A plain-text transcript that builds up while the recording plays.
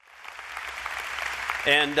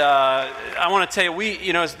And I want to tell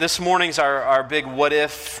you, this morning's our big what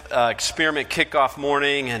if experiment kickoff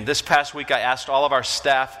morning. And this past week, I asked all of our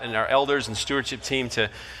staff and our elders and stewardship team to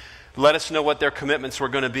let us know what their commitments were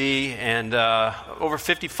going to be. And over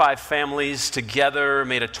 55 families together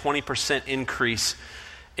made a 20% increase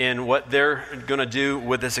in what they're going to do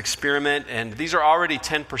with this experiment. And these are already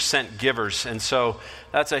 10% givers. And so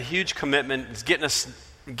that's a huge commitment. It's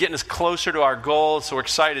getting us closer to our goal, so we're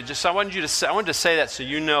excited. I wanted to say that so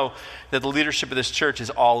you know that the leadership of this church is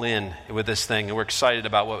all in with this thing, and we're excited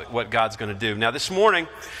about what God's going to do. Now, this morning,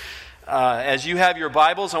 as you have your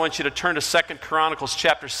Bibles, I want you to turn to 2 Chronicles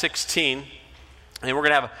chapter 16, and we're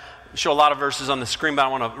going to show a lot of verses on the screen, but I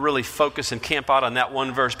want to really focus and camp out on that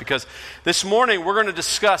one verse, because this morning we're going to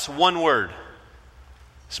discuss one word.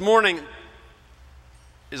 This morning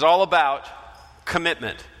is all about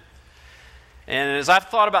commitment. And as I've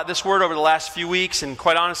thought about this word over the last few weeks, and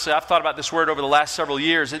quite honestly, I've thought about this word over the last several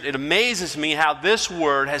years, it amazes me how this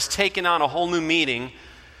word has taken on a whole new meaning,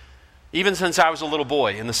 even since I was a little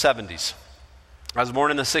boy in the 70s. I was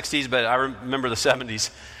born in the 60s, but I remember the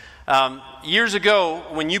 70s. Years ago,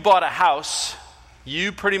 when you bought a house,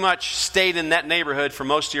 you pretty much stayed in that neighborhood for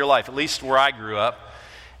most of your life, at least where I grew up.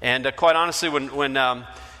 And quite honestly,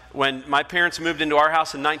 when my parents moved into our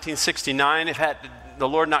house in 1969, if the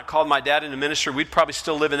Lord not called my dad into ministry, we'd probably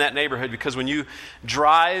still live in that neighborhood, because when you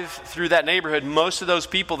drive through that neighborhood, most of those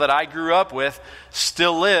people that I grew up with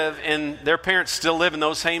still live, and their parents still live in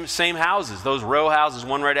those same houses, those row houses,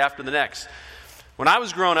 one right after the next. When I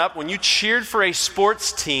was growing up, when you cheered for a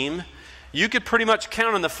sports team, you could pretty much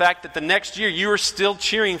count on the fact that the next year you were still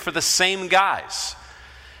cheering for the same guys.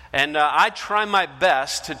 And I try my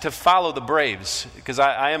best to follow the Braves, because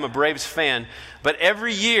I am a Braves fan. But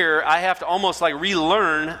every year I have to almost like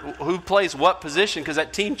relearn who plays what position, because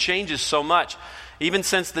that team changes so much. Even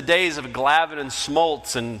since the days of Glavine and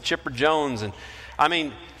Smoltz and Chipper Jones. And I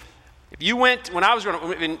mean, if you went, when I was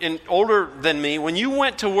older than me, when you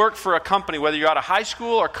went to work for a company, whether you're out of high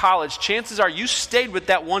school or college, chances are you stayed with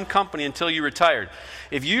that one company until you retired.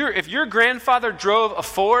 If your grandfather drove a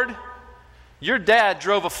Ford, your dad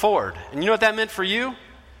drove a Ford. And you know what that meant for you?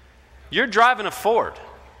 You're driving a Ford.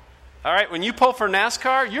 All right? When you pull for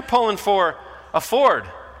NASCAR, you're pulling for a Ford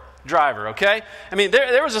driver, okay? I mean,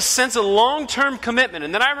 there was a sense of long-term commitment.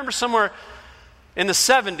 And then I remember somewhere in the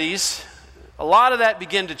 70s, a lot of that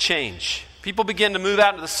began to change. People began to move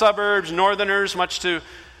out into the suburbs. Northerners, much to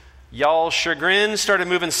y'all's chagrin, started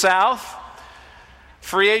moving south.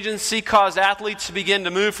 Free agency caused athletes to begin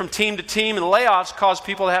to move from team to team, and layoffs caused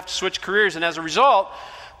people to have to switch careers. And as a result,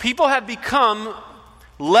 people have become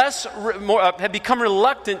reluctant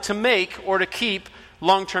to make or to keep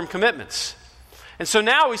long-term commitments. And so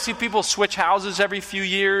now we see people switch houses every few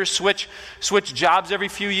years, switch jobs every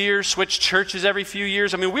few years, switch churches every few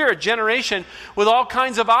years. I mean, we're a generation with all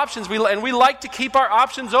kinds of options, and we like to keep our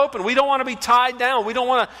options open. We don't want to be tied down. We don't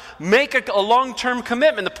want to make a long-term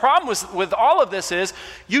commitment. The problem with all of this is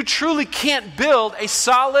you truly can't build a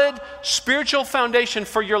solid spiritual foundation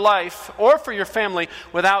for your life or for your family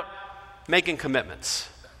without making commitments.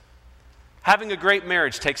 Having a great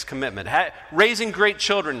marriage takes commitment. Raising great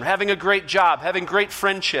children, having a great job, having great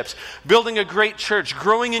friendships, building a great church,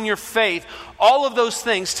 growing in your faith, all of those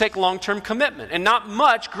things take long-term commitment. And not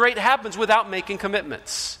much great happens without making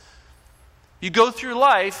commitments. You go through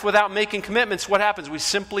life without making commitments, what happens? We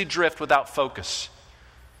simply drift without focus.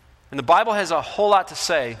 And the Bible has a whole lot to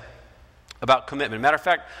say about commitment. Matter of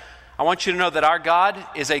fact, I want you to know that our God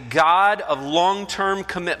is a God of long-term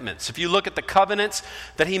commitments. If you look at the covenants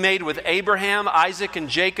that he made with Abraham, Isaac, and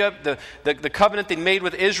Jacob, the covenant that he made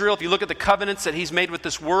with Israel, if you look at the covenants that he's made with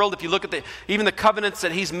this world, if you look at even the covenants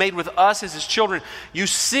that he's made with us as his children, you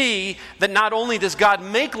see that not only does God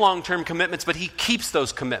make long-term commitments, but he keeps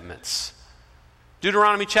those commitments.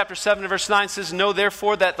 Deuteronomy chapter 7 and verse 9 says, "Know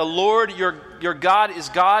therefore that the Lord your God is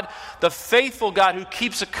God, the faithful God who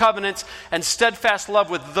keeps a covenant and steadfast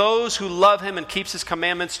love with those who love him and keeps his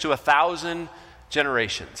commandments to 1,000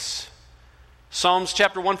 generations." Psalms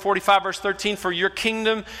chapter 145 verse 13, "For your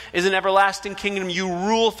kingdom is an everlasting kingdom. You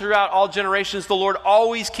rule throughout all generations. The Lord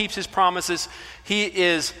always keeps his promises. He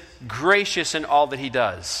is gracious in all that he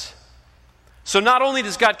does." So not only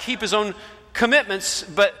does God keep his own commitments,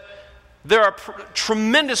 but there are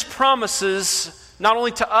tremendous promises, not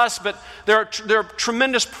only to us, but there are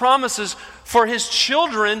tremendous promises for his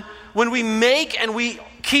children when we make and we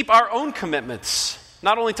keep our own commitments,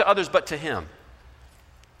 not only to others, but to him.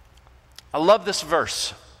 I love this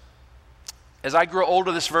verse. As I grow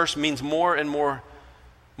older, this verse means more and more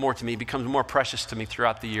to me, becomes more precious to me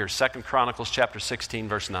throughout the years. 2 Chronicles chapter 16,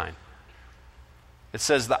 verse 9. It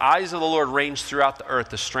says, the eyes of the Lord range throughout the earth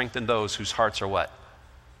to strengthen those whose hearts are what?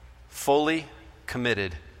 Fully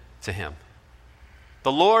committed to him.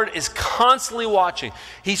 The Lord is constantly watching.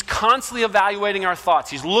 He's constantly evaluating our thoughts.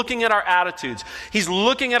 He's looking at our attitudes. He's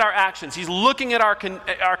looking at our actions. He's looking at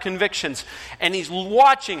our convictions. And he's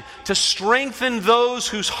watching to strengthen those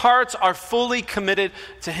whose hearts are fully committed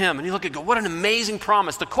to him. And you look and go, what an amazing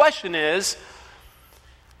promise. The question is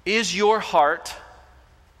your heart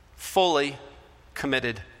fully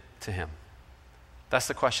committed to him? That's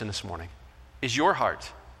the question this morning. Is your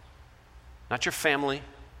heart, not your family,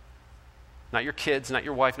 not your kids, not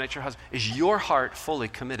your wife, not your husband, is your heart fully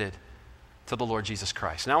committed to the Lord Jesus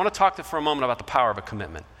Christ? Now I want to talk for a moment about the power of a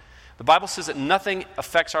commitment. The Bible says that nothing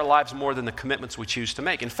affects our lives more than the commitments we choose to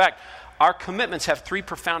make. In fact, our commitments have 3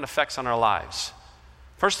 profound effects on our lives.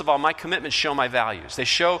 First of all, my commitments show my values. They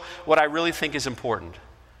show what I really think is important.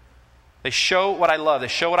 They show what I love. They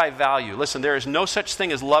show what I value. Listen, there is no such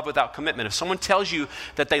thing as love without commitment. If someone tells you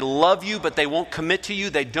that they love you but they won't commit to you,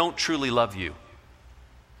 they don't truly love you.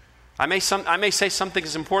 I may say something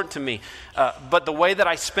is important to me, but the way that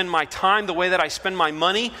I spend my time, the way that I spend my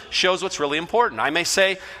money shows what's really important. I may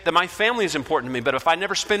say that my family is important to me, but if I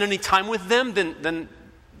never spend any time with them, then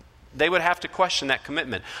they would have to question that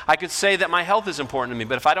commitment. I could say that my health is important to me,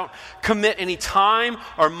 but if I don't commit any time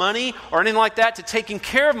or money or anything like that to taking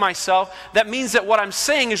care of myself, that means that what I'm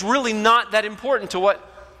saying is really not that important to what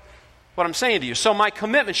I'm saying to you. So my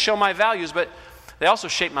commitments show my values, but they also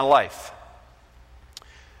shape my life.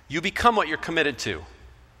 You become what you're committed to.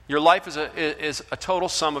 Your life is a total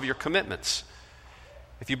sum of your commitments.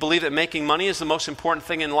 If you believe that making money is the most important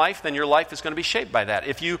thing in life, then your life is going to be shaped by that.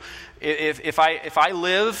 If I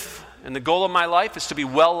live and the goal of my life is to be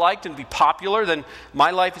well-liked and be popular, then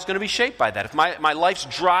my life is going to be shaped by that. If my life's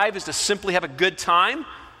drive is to simply have a good time,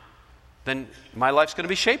 then my life's going to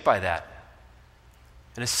be shaped by that.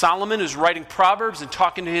 And as Solomon is writing Proverbs and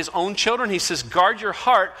talking to his own children, he says, guard your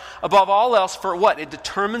heart above all else, for what? It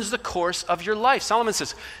determines the course of your life. Solomon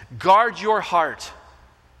says, guard your heart.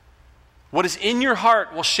 What is in your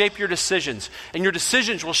heart will shape your decisions, and your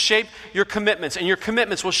decisions will shape your commitments, and your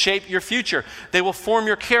commitments will shape your future. They will form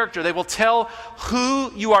your character. They will tell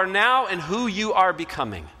who you are now and who you are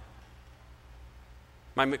becoming.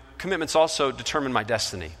 My commitments also determine my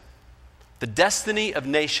destiny. The destiny of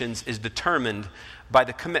nations is determined by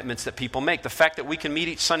the commitments that people make. The fact that we can meet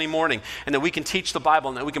each Sunday morning and that we can teach the Bible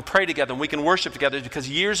and that we can pray together and we can worship together is because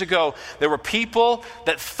years ago there were people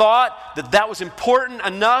that thought that was important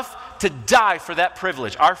enough to die for that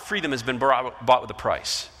privilege. Our freedom has been bought with a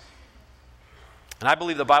price. And I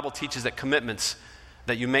believe the Bible teaches that commitments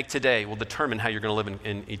that you make today will determine how you're going to live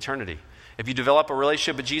in eternity. If you develop a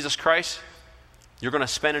relationship with Jesus Christ, you're going to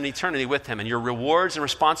spend an eternity with him, and your rewards and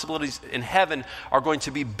responsibilities in heaven are going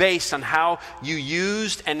to be based on how you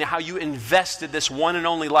used and how you invested this one and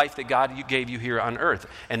only life that God gave you here on earth,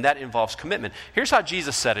 and that involves commitment. Here's how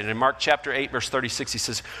Jesus said it in Mark chapter 8, verse 36. He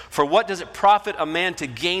says, for what does it profit a man to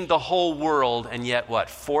gain the whole world and yet what?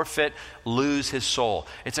 Forfeit, lose his soul?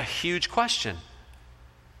 It's a huge question.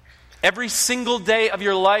 Every single day of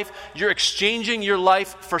your life, you're exchanging your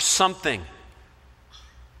life for something.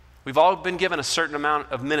 We've all been given a certain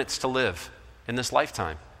amount of minutes to live in this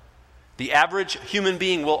lifetime. The average human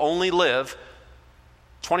being will only live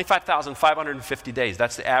 25,550 days.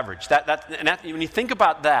 That's the average. When you think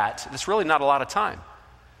about that, it's really not a lot of time.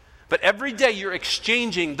 But every day you're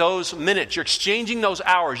exchanging those minutes, you're exchanging those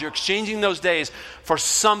hours, you're exchanging those days for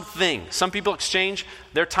something. Some people exchange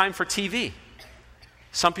their time for TV.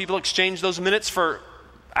 Some people exchange those minutes for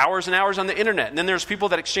hours and hours on the internet. And then there's people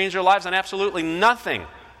that exchange their lives on absolutely nothing.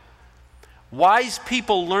 Wise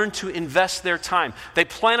people learn to invest their time. They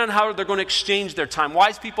plan on how they're going to exchange their time.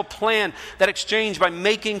 Wise people plan that exchange by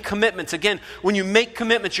making commitments. Again, when you make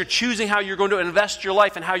commitments, you're choosing how you're going to invest your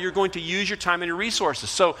life and how you're going to use your time and your resources.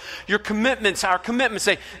 So your commitments, our commitments,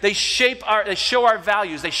 they show our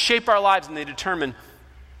values, they shape our lives, and they determine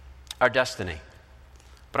our destiny.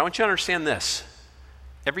 But I want you to understand this.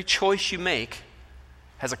 Every choice you make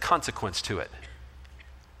has a consequence to it.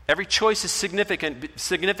 Every choice is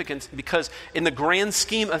significant because in the grand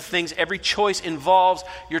scheme of things, every choice involves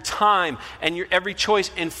your time, and every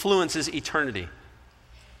choice influences eternity.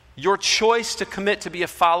 Your choice to commit to be a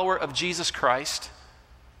follower of Jesus Christ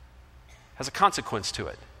has a consequence to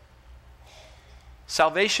it.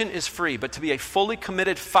 Salvation is free, but to be a fully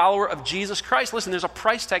committed follower of Jesus Christ, listen, there's a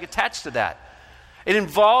price tag attached to that. It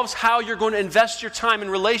involves how you're going to invest your time in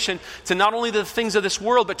relation to not only the things of this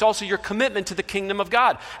world, but also your commitment to the kingdom of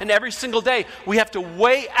God. And every single day, we have to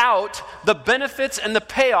weigh out the benefits and the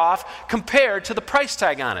payoff compared to the price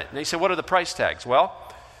tag on it. And you say, what are the price tags? Well,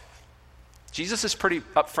 Jesus is pretty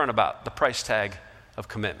upfront about the price tag of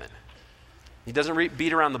commitment. He doesn't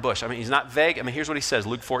beat around the bush. I mean, he's not vague. I mean, here's what he says,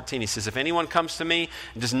 Luke 14. He says, if anyone comes to me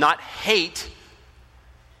and does not hate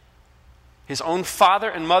his own father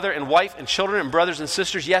and mother and wife and children and brothers and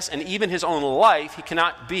sisters, yes, and even his own life, he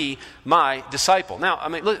cannot be my disciple. Now, I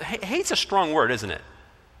mean, look, hate's a strong word, isn't it?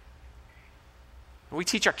 We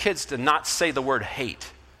teach our kids to not say the word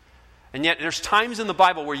hate. And yet there's times in the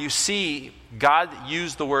Bible where you see God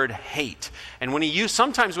use the word hate. And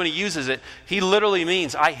sometimes when he uses it, he literally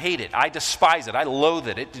means, I hate it, I despise it, I loathe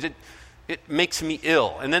it, it makes me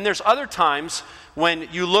ill. And then there's other times when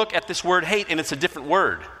you look at this word hate and it's a different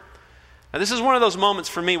word. Now this is one of those moments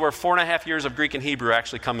for me where 4.5 years of Greek and Hebrew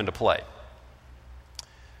actually come into play.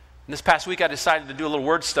 And this past week I decided to do a little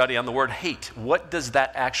word study on the word hate. What does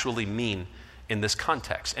that actually mean in this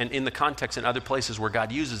context, and in the context in other places where God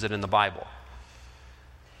uses it in the Bible?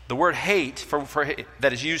 The word hate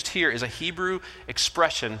that is used here is a Hebrew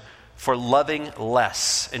expression for loving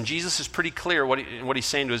less. And Jesus is pretty clear what he's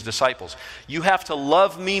saying to his disciples. You have to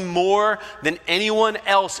love me more than anyone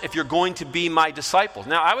else if you're going to be my disciples.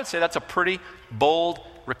 Now, I would say that's a pretty bold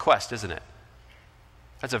request, isn't it?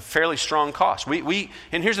 That's a fairly strong cost.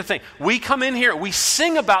 And here's the thing. We come in here, we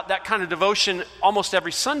sing about that kind of devotion almost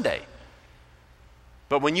every Sunday.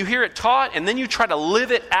 But when you hear it taught and then you try to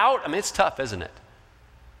live it out, I mean, it's tough, isn't it?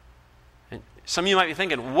 And some of you might be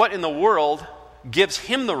thinking, what in the world gives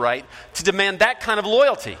him the right to demand that kind of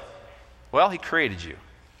loyalty? Well, he created you.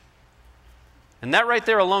 And that right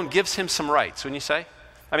there alone gives him some rights, wouldn't you say?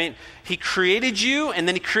 I mean, he created you, and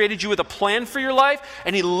then he created you with a plan for your life,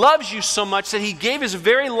 and he loves you so much that he gave his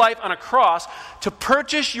very life on a cross to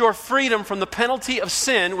purchase your freedom from the penalty of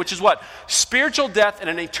sin, which is what? Spiritual death and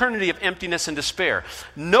an eternity of emptiness and despair.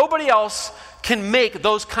 Nobody else can make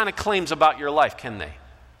those kind of claims about your life, can they?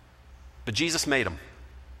 But Jesus made them.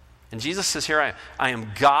 And Jesus says, here I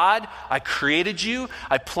am God, I created you,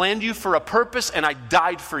 I planned you for a purpose, and I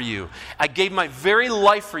died for you. I gave my very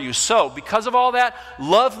life for you. So, because of all that,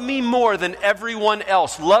 love me more than everyone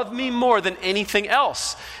else. Love me more than anything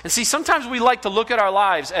else. And see, sometimes we like to look at our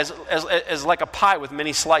lives as like a pie with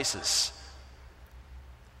many slices.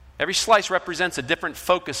 Every slice represents a different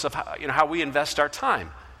focus of how we invest our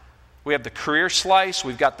time. We have the career slice,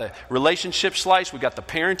 we've got the relationship slice, we've got the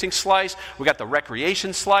parenting slice, we've got the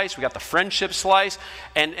recreation slice, we've got the friendship slice,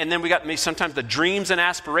 and then we got maybe sometimes the dreams and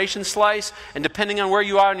aspirations slice, and depending on where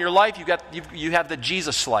you are in your life, you have the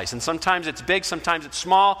Jesus slice. And sometimes it's big, sometimes it's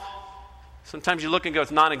small, sometimes you look and go, it's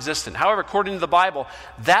non-existent. However, according to the Bible,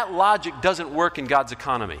 that logic doesn't work in God's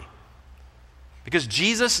economy. Because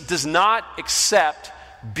Jesus does not accept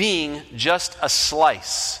being just a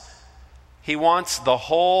slice. He wants the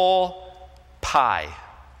whole pie.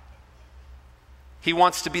 He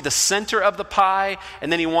wants to be the center of the pie,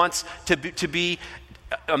 and then he wants to be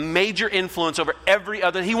a major influence over every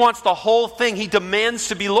other. He wants the whole thing. He demands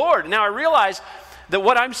to be Lord. Now I realize that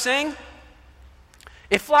what I'm saying,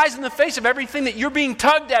 it flies in the face of everything that you're being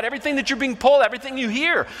tugged at, everything that you're being pulled, everything you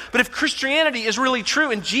hear. But if Christianity is really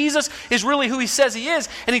true and Jesus is really who he says he is,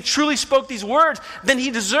 and he truly spoke these words, then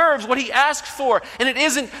he deserves what he asked for. And it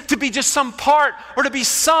isn't to be just some part or to be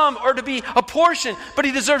some or to be a portion, but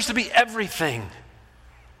he deserves to be everything.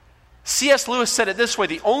 C.S. Lewis said it this way: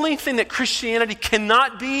 the only thing that Christianity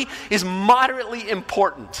cannot be is moderately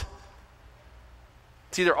important.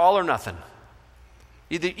 It's either all or nothing.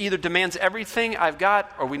 Either demands everything I've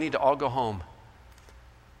got, or we need to all go home.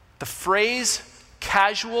 The phrase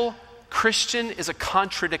casual Christian is a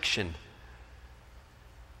contradiction.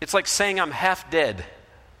 It's like saying I'm half dead.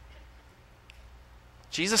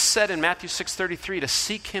 Jesus said in Matthew 6:33 to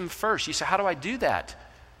seek him first. You say, how do I do that?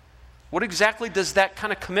 What exactly does that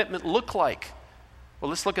kind of commitment look like? Well,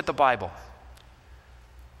 let's look at the Bible.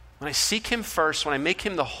 When I seek him first, when I make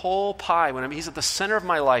him the whole pie, when he's at the center of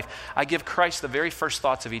my life, I give Christ the very first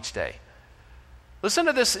thoughts of each day. Listen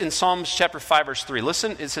to this in Psalms chapter 5, verse 3.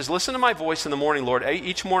 Listen, it says, listen to my voice in the morning, Lord.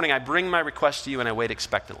 Each morning I bring my request to you and I wait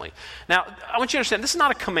expectantly. Now, I want you to understand, this is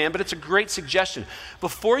not a command, but it's a great suggestion.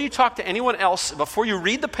 Before you talk to anyone else, before you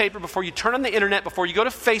read the paper, before you turn on the internet, before you go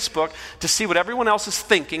to Facebook to see what everyone else is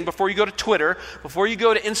thinking, before you go to Twitter, before you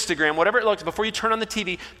go to Instagram, whatever it looks, before you turn on the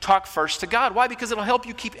TV, talk first to God. Why? Because it'll help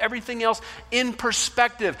you keep everything else in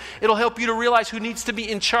perspective. It'll help you to realize who needs to be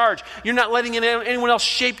in charge. You're not letting anyone else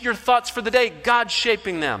shape your thoughts for the day. God's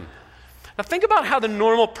shaping them. Now think about how the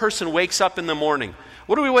normal person wakes up in the morning.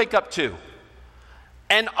 What do we wake up to?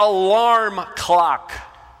 An alarm clock.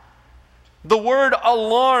 The word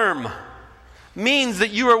alarm means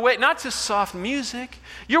that you are not to soft music.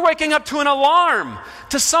 You're waking up to an alarm,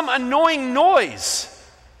 to some annoying noise.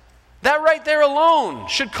 That right there alone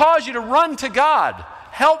should cause you to run to God.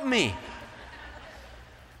 Help me.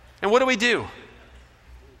 And what do?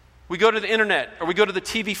 We go to the internet, or we go to the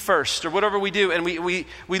TV first, or whatever we do, and we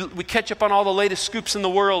catch up on all the latest scoops in the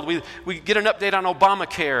world. We get an update on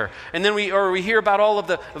Obamacare, and then we hear about all of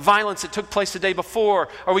the violence that took place the day before,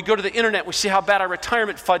 or we go to the internet, we see how bad our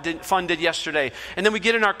retirement fund did yesterday, and then we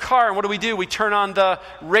get in our car, and what do? We turn on the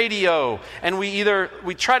radio, and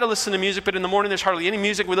we try to listen to music, but in the morning there's hardly any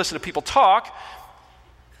music. We listen to people talk,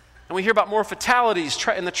 and we hear about more fatalities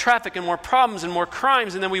in the traffic and more problems and more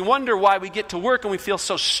crimes, and then we wonder why we get to work and we feel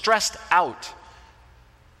so stressed out.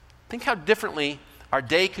 Think how differently our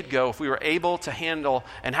day could go if we were able to handle,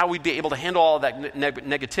 and how we'd be able to handle all of that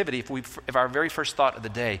negativity if our very first thought of the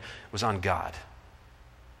day was on God.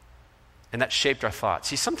 And that shaped our thoughts.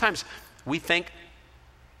 See, sometimes we think,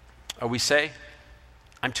 or we say,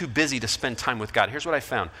 I'm too busy to spend time with God. Here's what I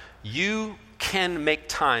found. You can make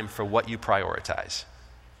time for what you prioritize.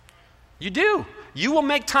 You do. You will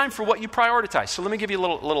make time for what you prioritize. So let me give you a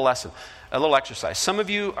little lesson, a little exercise. Some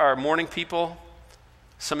of you are morning people.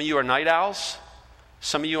 Some of you are night owls.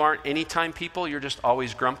 Some of you aren't anytime people. You're just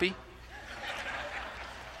always grumpy.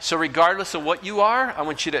 So regardless of what you are, I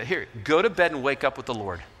want you to, go to bed and wake up with the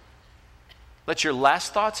Lord. Let your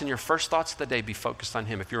last thoughts and your first thoughts of the day be focused on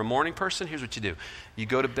Him. If you're a morning person, here's what you do. You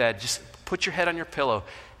go to bed, just put your head on your pillow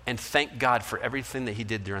and thank God for everything that He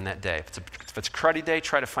did during that day. If it's a cruddy day,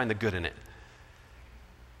 try to find the good in it.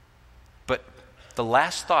 But the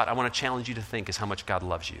last thought I want to challenge you to think is how much God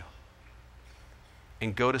loves you.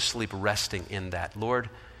 And go to sleep resting in that. Lord,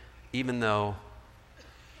 even though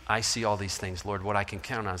I see all these things, Lord, what I can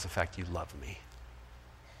count on is the fact You love me.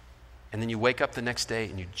 And then you wake up the next day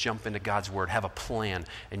and you jump into God's Word, have a plan,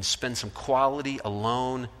 and spend some quality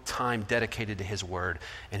alone time dedicated to His Word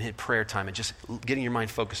and His prayer time and just getting your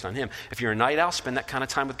mind focused on Him. If you're a night owl, spend that kind of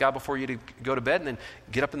time with God before you go to bed, and then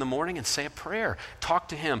get up in the morning and say a prayer. Talk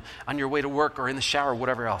to Him on your way to work or in the shower or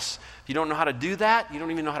whatever else. If you don't know how to do that, you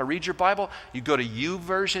don't even know how to read your Bible, you go to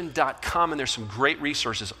youversion.com, and there's some great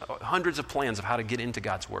resources, hundreds of plans of how to get into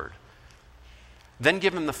God's Word. Then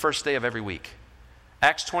give Him the first day of every week.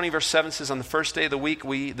 Acts 20 verse 7 says, on the first day of the week,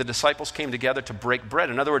 the disciples came together to break bread.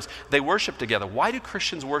 In other words, they worshiped together. Why do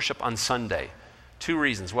Christians worship on Sunday? 2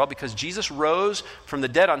 reasons. Well, because Jesus rose from the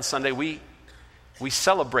dead on Sunday, we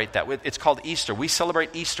celebrate that. It's called Easter. We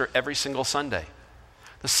celebrate Easter every single Sunday.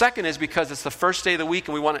 The second is because it's the first day of the week,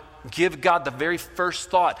 and we want to give God the very first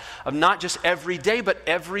thought of not just every day, but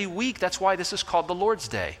every week. That's why this is called the Lord's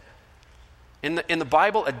Day. In the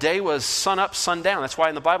Bible, a day was sun up, sun down. That's why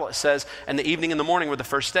in the Bible it says, and the evening and the morning were the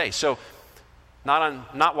first day. So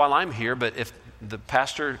not while I'm here, but if the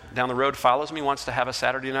pastor down the road follows me, wants to have a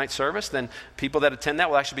Saturday night service, then people that attend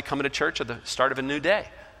that will actually be coming to church at the start of a new day.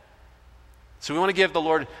 So we want to give the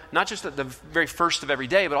Lord not just the very first of every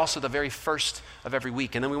day, but also the very first of every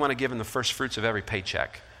week. And then we want to give Him the first fruits of every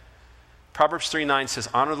paycheck. Proverbs 3:9 says,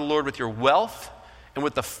 honor the Lord with your wealth and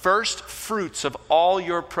with the first fruits of all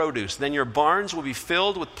your produce. Then your barns will be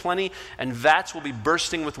filled with plenty, and vats will be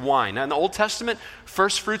bursting with wine. Now in the Old Testament,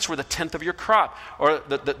 first fruits were the 10th of your crop, or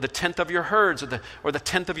the 10th of your herds, or the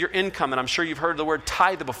 10th of your income. And I'm sure you've heard the word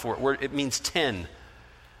tithe before, where it means 10.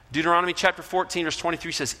 Deuteronomy chapter 14, verse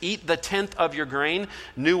 23 says, eat the 10th of your grain,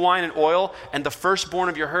 new wine and oil, and the firstborn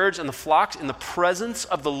of your herds and the flocks in the presence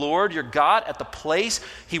of the Lord your God at the place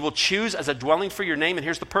He will choose as a dwelling for your name. And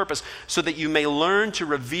here's the purpose, so that you may learn to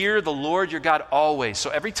revere the Lord your God always. So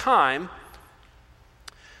every time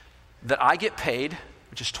that I get paid,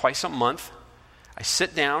 which is twice a month, I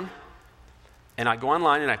sit down and I go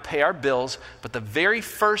online and I pay our bills. But the very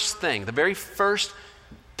first thing, the very first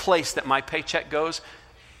place that my paycheck goes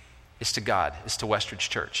is to God, is to Westridge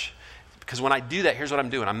Church. Because when I do that, here's what I'm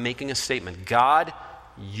doing. I'm making a statement. God,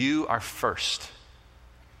 You are first.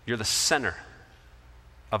 You're the center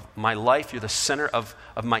of my life. You're the center of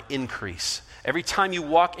my increase. Every time you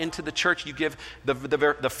walk into the church, you give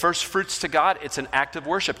the first fruits to God. It's an act of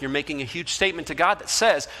worship. You're making a huge statement to God that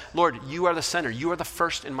says, Lord, You are the center. You are the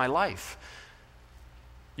first in my life.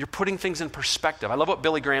 You're putting things in perspective. I love what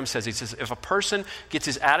Billy Graham says. He says, if a person gets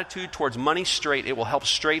his attitude towards money straight, it will help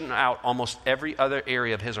straighten out almost every other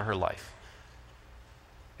area of his or her life.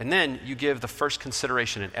 And then you give the first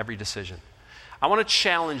consideration in every decision. I want to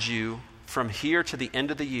challenge you from here to the end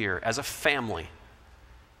of the year as a family,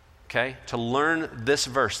 okay, to learn this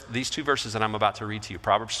verse, these 2 verses that I'm about to read to you.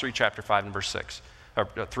 Proverbs 3, chapter 5 and verse 6. Or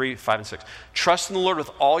 3, 5, and 6. Trust in the Lord with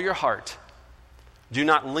all your heart. Do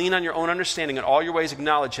not lean on your own understanding. In all your ways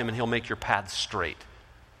acknowledge Him, and He'll make your paths straight.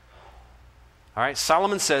 All right,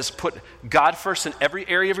 Solomon says, put God first in every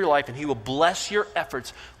area of your life, and he will bless your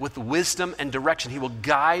efforts with wisdom and direction. He will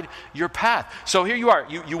guide your path. So here you are.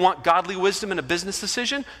 You want godly wisdom in a business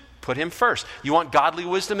decision? Put him first. You want godly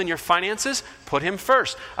wisdom in your finances? Put him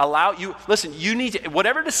first. You need to,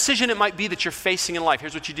 whatever decision it might be that you're facing in life,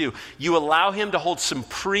 here's what you do. You allow him to hold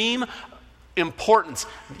supreme importance.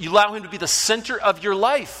 You allow him to be the center of your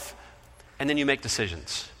life, and then you make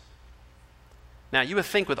decisions. Now, you would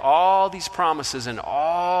think with all these promises and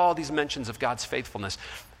all these mentions of God's faithfulness,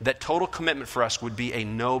 that total commitment for us would be a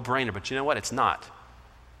no-brainer. But you know what? It's not.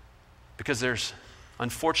 Because there's,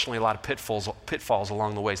 unfortunately, a lot of pitfalls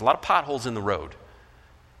along the ways, a lot of potholes in the road.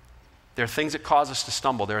 There are things that cause us to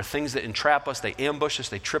stumble. There are things that entrap us. They ambush us.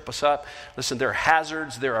 They trip us up. Listen, there are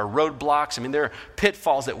hazards. There are roadblocks. I mean, there are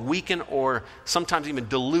pitfalls that weaken or sometimes even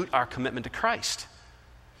dilute our commitment to Christ.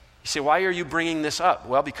 You say, why are you bringing this up?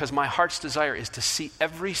 Well, because my heart's desire is to see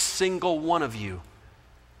every single one of you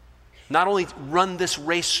not only run this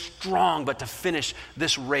race strong, but to finish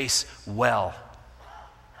this race well.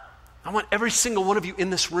 I want every single one of you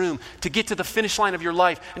in this room to get to the finish line of your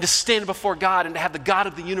life and to stand before God and to have the God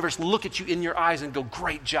of the universe look at you in your eyes and go,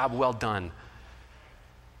 great job, well done.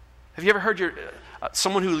 Have you ever heard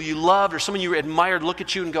someone who you loved or someone you admired look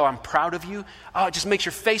at you and go, I'm proud of you? Oh, it just makes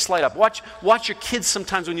your face light up. Watch your kids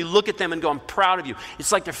sometimes when you look at them and go, I'm proud of you.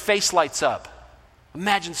 It's like their face lights up.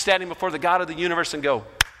 Imagine standing before the God of the universe and go,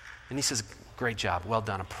 and he says, great job, well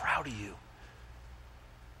done, I'm proud of you.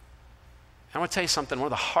 I want to tell you something, one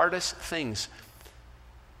of the hardest things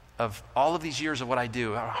of all of these years of what I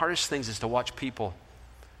do, our hardest things is to watch people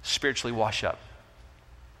spiritually wash up.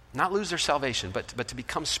 Not lose their salvation, but to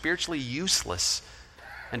become spiritually useless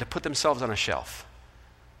and to put themselves on a shelf.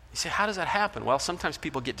 You say, how does that happen? Well, sometimes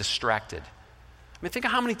people get distracted. I mean, think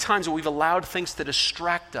of how many times we've allowed things to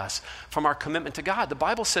distract us from our commitment to God. The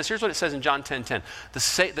Bible says, here's what it says in John 10:10.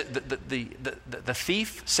 The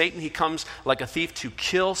thief, Satan, he comes like a thief to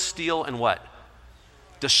kill, steal, and what?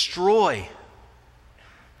 Destroy.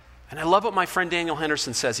 And I love what my friend Daniel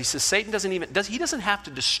Henderson says. He says Satan doesn't have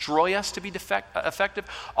to destroy us to be effective.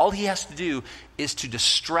 All he has to do is to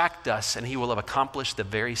distract us, and he will have accomplished the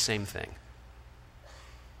very same thing.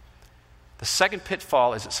 The second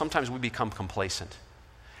pitfall is that sometimes we become complacent.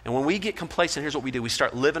 And when we get complacent, here's what we do. We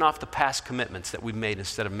start living off the past commitments that we've made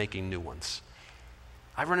instead of making new ones.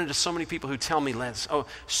 I've run into so many people who tell me, Lance,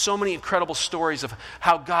 so many incredible stories of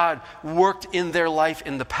how God worked in their life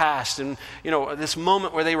in the past. And, this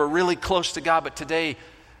moment where they were really close to God, but today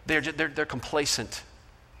they're complacent.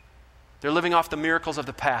 They're living off the miracles of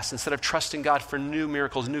the past instead of trusting God for new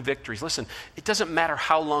miracles, new victories. Listen, it doesn't matter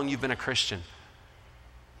how long you've been a Christian.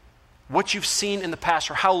 What you've seen in the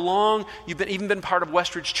past or how long you've even been part of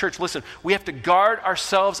Westridge Church. Listen, we have to guard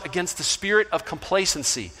ourselves against the spirit of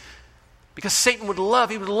complacency. Because Satan would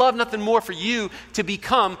love nothing more for you to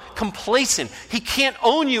become complacent. He can't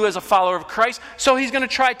own you as a follower of Christ, so he's going to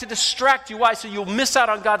try to distract you. Why? So you'll miss out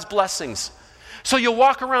on God's blessings. So you'll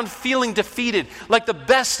walk around feeling defeated, like the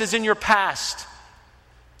best is in your past.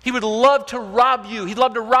 He would love to rob you. He'd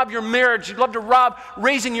love to rob your marriage. He'd love to rob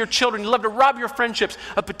raising your children. He'd love to rob your friendships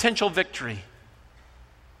of potential victory.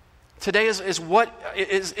 Today is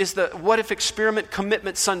the What If Experiment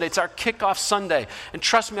Commitment Sunday. It's our kickoff Sunday. And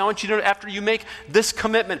trust me, I want you to know after you make this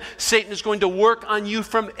commitment, Satan is going to work on you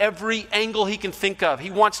from every angle he can think of. He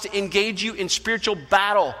wants to engage you in spiritual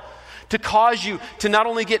battle to cause you to not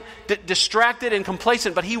only get distracted and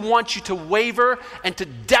complacent, but he wants you to waver and to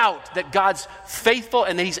doubt that God's faithful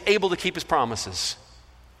and that he's able to keep his promises.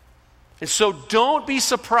 And so don't be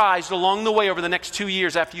surprised along the way over the next 2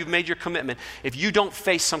 years after you've made your commitment if you don't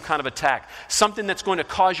face some kind of attack, something that's going to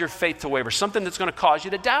cause your faith to waver, something that's going to cause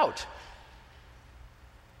you to doubt.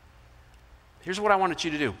 Here's what I wanted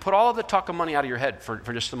you to do. Put all of the talk of money out of your head for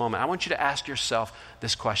just a moment. I want you to ask yourself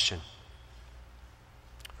this question.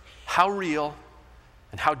 How real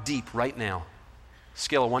and how deep right now,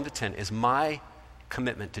 scale of 1 to 10, is my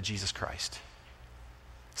commitment to Jesus Christ?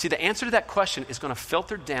 See, the answer to that question is going to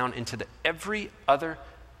filter down into every other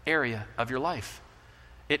area of your life.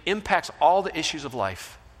 It impacts all the issues of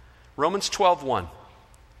life. Romans 12:1. All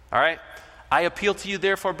right? I appeal to you,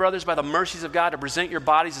 therefore, brothers, by the mercies of God, to present your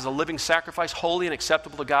bodies as a living sacrifice, holy and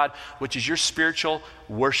acceptable to God, which is your spiritual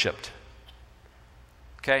worship.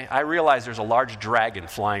 Okay? I realize there's a large dragon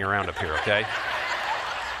flying around up here, okay?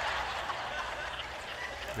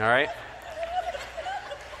 All right?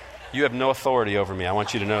 You have no authority over me. I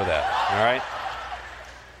want you to know that, all right?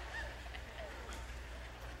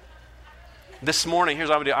 This morning, here's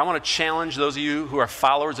what I'm going to do. I want to challenge those of you who are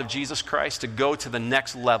followers of Jesus Christ to go to the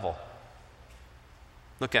next level.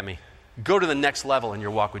 Look at me. Go to the next level in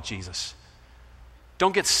your walk with Jesus.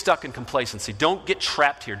 Don't get stuck in complacency. Don't get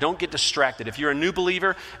trapped here. Don't get distracted. If you're a new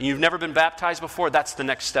believer and you've never been baptized before, that's the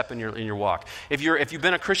next step in your walk. If you've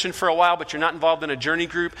been a Christian for a while, but you're not involved in a journey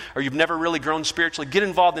group, or you've never really grown spiritually, get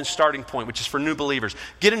involved in Starting Point, which is for new believers.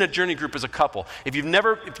 Get in a journey group as a couple. If you've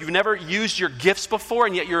never used your gifts before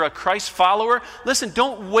and yet you're a Christ follower, listen,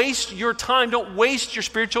 don't waste your time. Don't waste your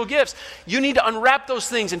spiritual gifts. You need to unwrap those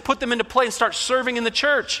things and put them into play and start serving in the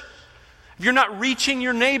church. If you're not reaching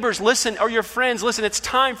your neighbors, listen, or your friends, listen, it's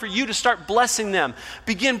time for you to start blessing them.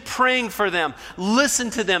 Begin praying for them. Listen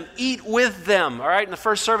to them. Eat with them, all right? In the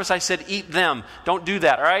first service, I said eat them. Don't do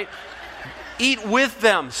that, all right? Eat with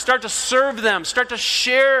them. Start to serve them. Start to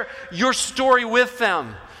share your story with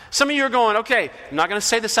them. Some of you are going, okay, I'm not going to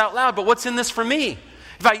say this out loud, but what's in this for me?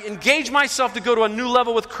 If I engage myself to go to a new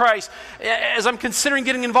level with Christ, as I'm considering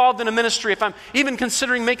getting involved in a ministry, if I'm even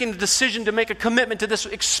considering making the decision to make a commitment to this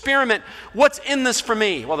experiment, what's in this for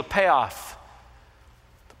me? Well, the payoff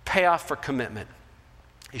for commitment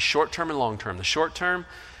is short-term and long-term. The short-term,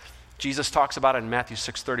 Jesus talks about it in Matthew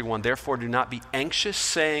 6:31. Therefore, do not be anxious,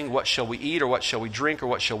 saying, what shall we eat, or what shall we drink, or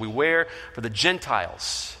what shall we wear? For the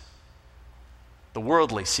Gentiles, the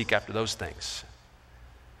worldly, seek after those things.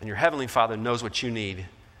 And your heavenly Father knows what you need,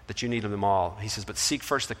 that you need of them all. He says, but seek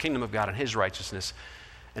first the kingdom of God and his righteousness,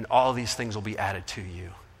 and all these things will be added to you.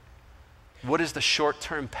 What is the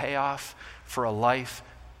short-term payoff for a life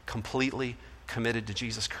completely committed to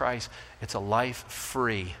Jesus Christ? It's a life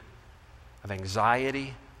free of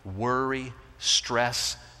anxiety, worry,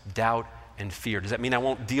 stress, doubt, and fear. Does that mean I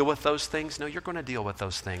won't deal with those things? No, you're going to deal with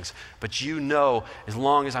those things. But you know, as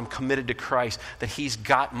long as I'm committed to Christ, that he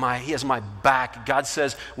has my back. God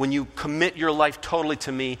says, when you commit your life totally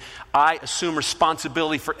to me, I assume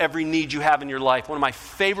responsibility for every need you have in your life. One of my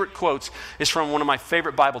favorite quotes is from one of my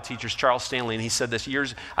favorite Bible teachers, Charles Stanley, and he said this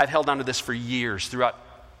I've held on to this for years throughout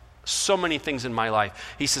so many things in my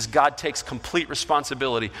life. He says, God takes complete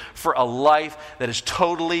responsibility for a life that is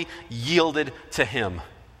totally yielded to him.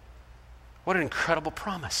 What an incredible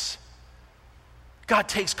promise. God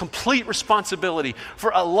takes complete responsibility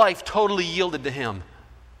for a life totally yielded to him.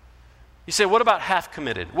 You say, what about half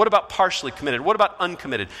committed? What about partially committed? What about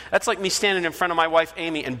uncommitted? That's like me standing in front of my wife,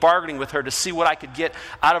 Amy, and bargaining with her to see what I could get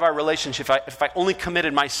out of our relationship if I only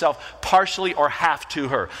committed myself partially or half to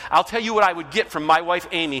her. I'll tell you what I would get from my wife,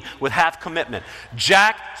 Amy, with half commitment.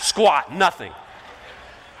 Jack, squat, nothing.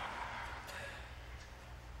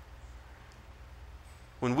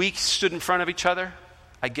 When we stood in front of each other,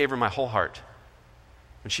 I gave her my whole heart.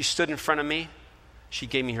 When she stood in front of me, she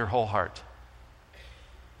gave me her whole heart.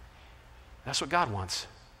 That's what God wants.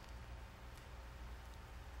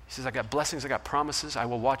 He says, I got blessings, I got promises. I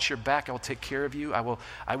will watch your back. I will take care of you. I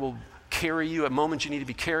will carry you at moments you need to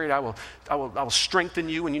be carried. I will strengthen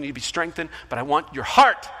you when you need to be strengthened. But I want your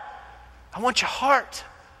heart. I want your heart.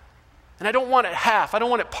 And I don't want it half. I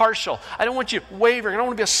don't want it partial. I don't want you wavering. I don't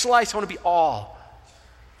want to be a slice. I want to be all.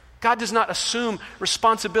 God does not assume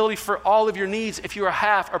responsibility for all of your needs if you are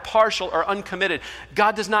half or partial or uncommitted.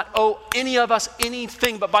 God does not owe any of us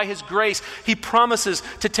anything, but by his grace, he promises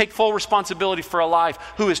to take full responsibility for a life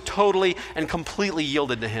who is totally and completely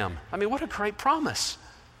yielded to him. I mean, what a great promise.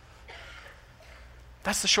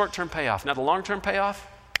 That's the short-term payoff. Now, the long-term payoff,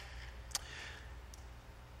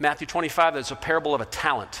 Matthew 25, there's a parable of a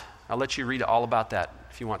talent. I'll let you read all about that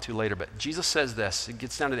if you want to later. But Jesus says this. It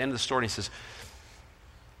gets down to the end of the story and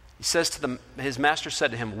he says to his master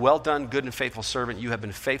said to him, well done, good and faithful servant. You have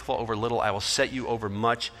been faithful over little. I will set you over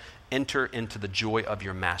much. Enter into the joy of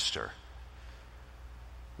your master.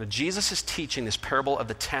 Now, Jesus is teaching this parable of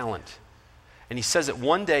the talent. And he says that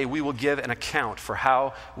one day we will give an account for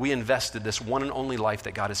how we invested this one and only life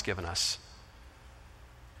that God has given us.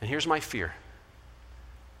 And here's my fear.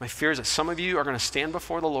 My fear is that some of you are going to stand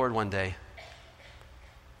before the Lord one day.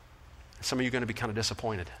 And some of you are going to be kind of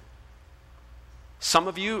disappointed. Some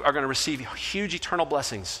of you are going to receive huge eternal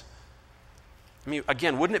blessings. I mean,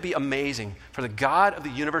 again, wouldn't it be amazing for the God of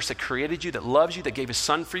the universe that created you, that loves you, that gave his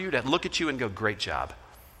son for you, to look at you and go, great job.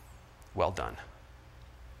 Well done.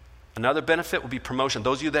 Another benefit would be promotion.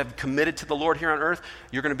 Those of you that have committed to the Lord here on earth,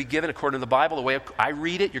 you're going to be given, according to the Bible, the way I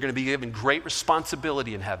read it, you're going to be given great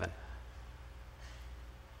responsibility in heaven.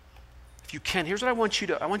 If you can, here's what I want you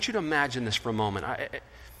to imagine this for a moment. I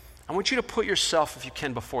want you to put yourself, if you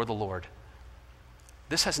can, before the Lord.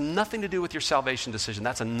 This has nothing to do with your salvation decision.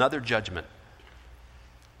 That's another judgment.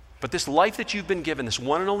 But this life that you've been given, this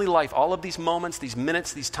one and only life, all of these moments, these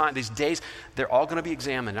minutes, these time, these days, they're all going to be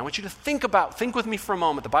examined. I want you to think with me for a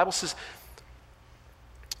moment. The Bible says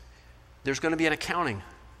there's going to be an accounting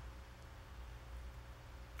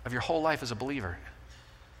of your whole life as a believer.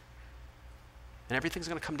 And everything's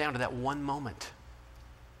going to come down to that one moment.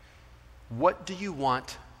 What do you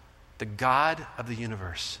want the God of the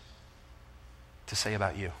universe to say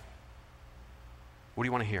about you? What do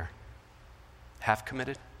you want to hear? Half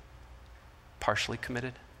committed? Partially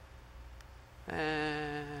committed?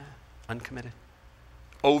 Uncommitted?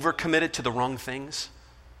 Overcommitted to the wrong things?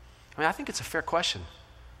 I mean, I think it's a fair question.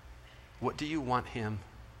 What do you want him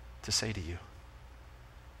to say to you?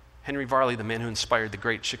 Henry Varley, the man who inspired the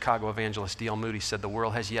great Chicago evangelist D.L. Moody, said the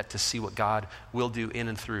world has yet to see what God will do in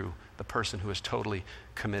and through the person who is totally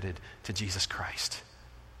committed to Jesus Christ.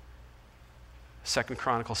 2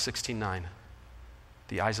 Chronicles 16:9,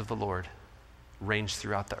 the eyes of the Lord range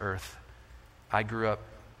throughout the earth. I grew up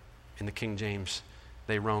in the King James.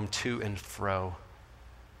 They roam to and fro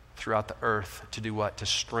throughout the earth to do what? To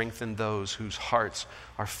strengthen those whose hearts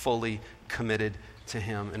are fully committed to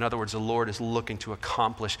him. In other words, the Lord is looking to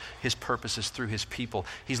accomplish his purposes through his people.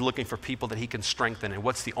 He's looking for people that he can strengthen. And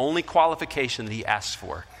what's the only qualification that he asks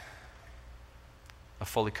for? A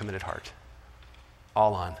fully committed heart.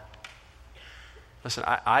 All on. Listen,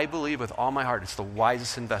 I believe with all my heart it's the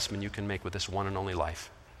wisest investment you can make with this one and only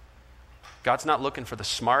life. God's not looking for the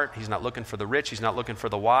smart. He's not looking for the rich. He's not looking for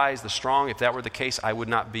the wise, the strong. If that were the case, I would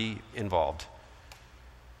not be involved.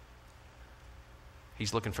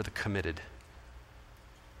 He's looking for the committed.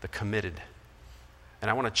 The committed. And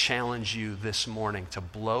I want to challenge you this morning to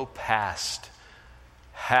blow past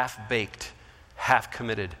half-baked,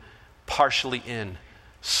 half-committed, partially in,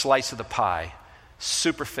 slice of the pie,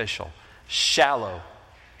 superficial, shallow,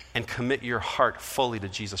 and commit your heart fully to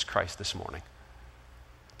Jesus Christ this morning.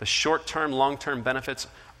 The short-term, long-term benefits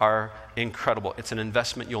are incredible. It's an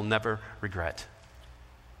investment you'll never regret.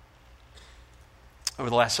 Over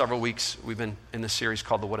the last several weeks, we've been in this series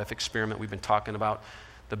called The What If Experiment. We've been talking about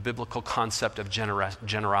the biblical concept of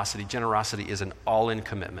generosity. Generosity is an all-in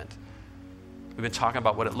commitment. We've been talking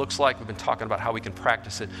about what it looks like. We've been talking about how we can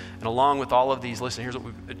practice it. And along with all of these, listen, here's what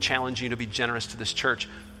we challenge you to be generous to this church.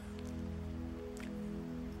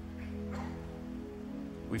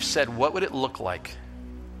 We've said, what would it look like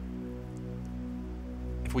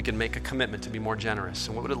if we could make a commitment to be more generous?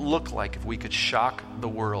 And what would it look like if we could shock the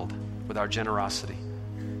world with our generosity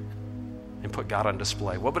and put God on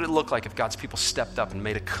display? What would it look like if God's people stepped up and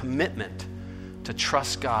made a commitment to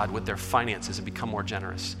trust God with their finances and become more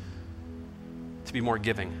generous, to be more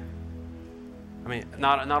giving? I mean,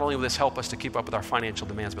 not only will this help us to keep up with our financial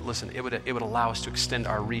demands, but listen, it would allow us to extend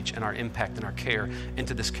our reach and our impact and our care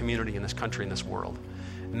into this community, in this country, in this world.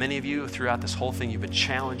 Many of you throughout this whole thing, you've been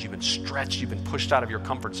challenged, you've been stretched, you've been pushed out of your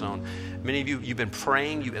comfort zone. Many of you, you've been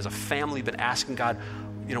praying, you as a family, you've been asking God,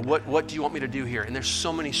 what do you want me to do here? And there's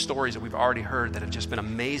so many stories that we've already heard that have just been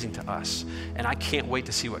amazing to us. And I can't wait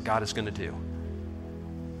to see what God is going to do.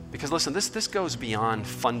 Because listen, this goes beyond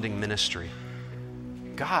funding ministry.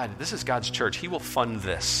 God, this is God's church. He will fund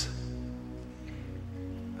this.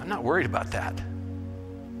 I'm not worried about that.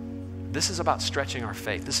 This is about stretching our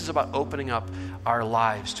faith. This is about opening up our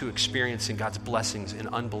lives to experiencing God's blessings in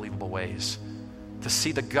unbelievable ways. To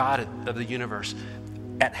see the God of the universe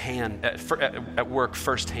at hand, at work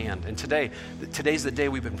firsthand. And today's the day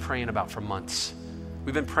we've been praying about for months.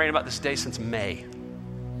 We've been praying about this day since May.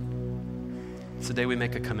 It's the day we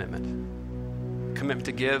make a commitment. Commitment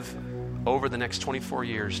to give over the next 24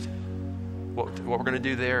 years. What we're going to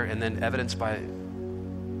do there, and then evidenced by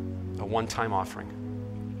a one-time offering.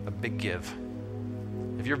 A big give.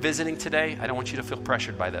 If you're visiting today, I don't want you to feel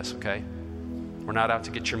pressured by this, okay? We're not out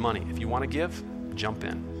to get your money. If you want to give, jump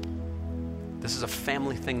in. This is a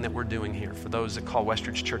family thing that we're doing here for those that call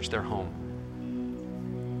Westridge Church their home.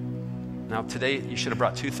 Now today, you should have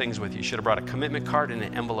brought two things with you. You should have brought a commitment card and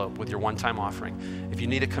an envelope with your one-time offering. If you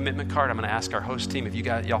need a commitment card, I'm going to ask our host team if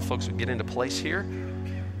y'all folks would get into place here.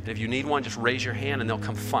 And if you need one, just raise your hand and they'll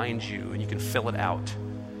come find you and you can fill it out.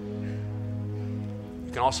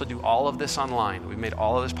 You can also do all of this online. We've made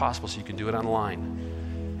all of this possible so you can do it online.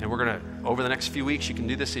 And we're going to, over the next few weeks, you can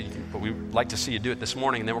do this, but we'd like to see you do it this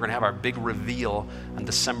morning, and then we're going to have our big reveal on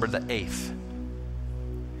December the 8th.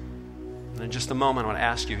 And in just a moment, I want to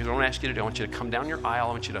ask you, here's what I want to ask you to do. I want you to come down your aisle.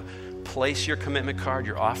 I want you to place your commitment card,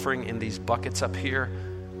 your offering in these buckets up here,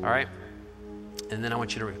 all right? And then I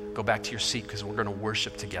want you to go back to your seat because we're going to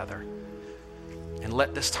worship together. And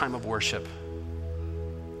let this time of worship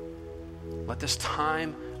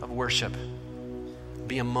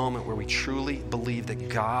be a moment where we truly believe that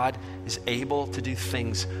God is able to do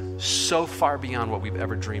things so far beyond what we've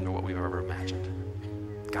ever dreamed or what we've ever imagined.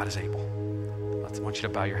 God is able. I want you to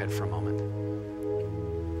bow your head for a moment.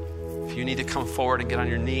 If you need to come forward and get on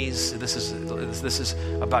your knees, this is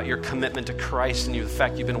about your commitment to Christ and the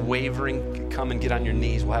fact you've been wavering, come and get on your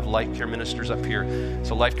knees. We'll have Life Care Ministers up here.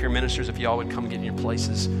 So Life Care Ministers, if y'all would come get in your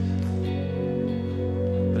places.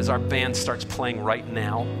 as our band starts playing right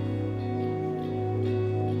now,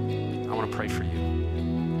 I want to pray for you.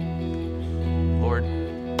 Lord,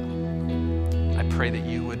 I pray that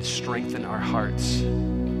you would strengthen our hearts,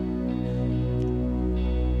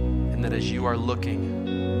 and that as you are looking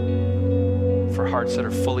for hearts that are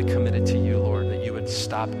fully committed to you, Lord, that you would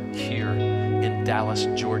stop here in Dallas,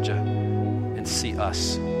 Georgia, and see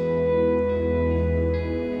us.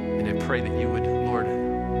 And I pray that you would, Lord,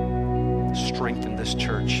 strengthen this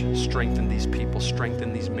church, strengthen these people,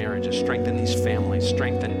 strengthen these marriages, strengthen these families,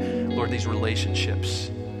 strengthen, Lord, these relationships.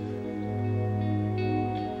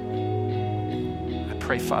 I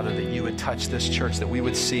pray, Father, that you would touch this church, that we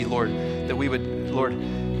would see, Lord, that we would, Lord,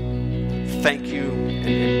 thank you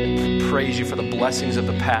and praise you for the blessings of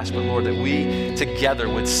the past, but Lord, that we together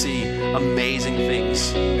would see amazing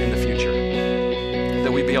things in the future.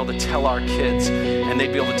 That we'd be able to tell our kids and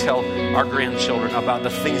they'd be able to tell our grandchildren about the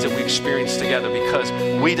things that we experienced together, because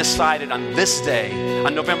we decided on this day,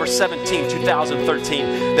 on November 17,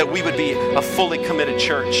 2013, that we would be a fully committed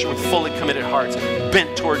church with fully committed hearts,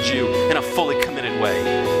 bent towards you in a fully committed way,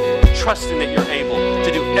 trusting that you're able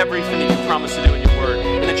to do everything that you promised to do in your word,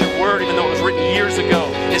 and that your word, even though it was written years ago,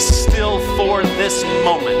 is still for this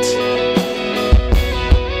moment.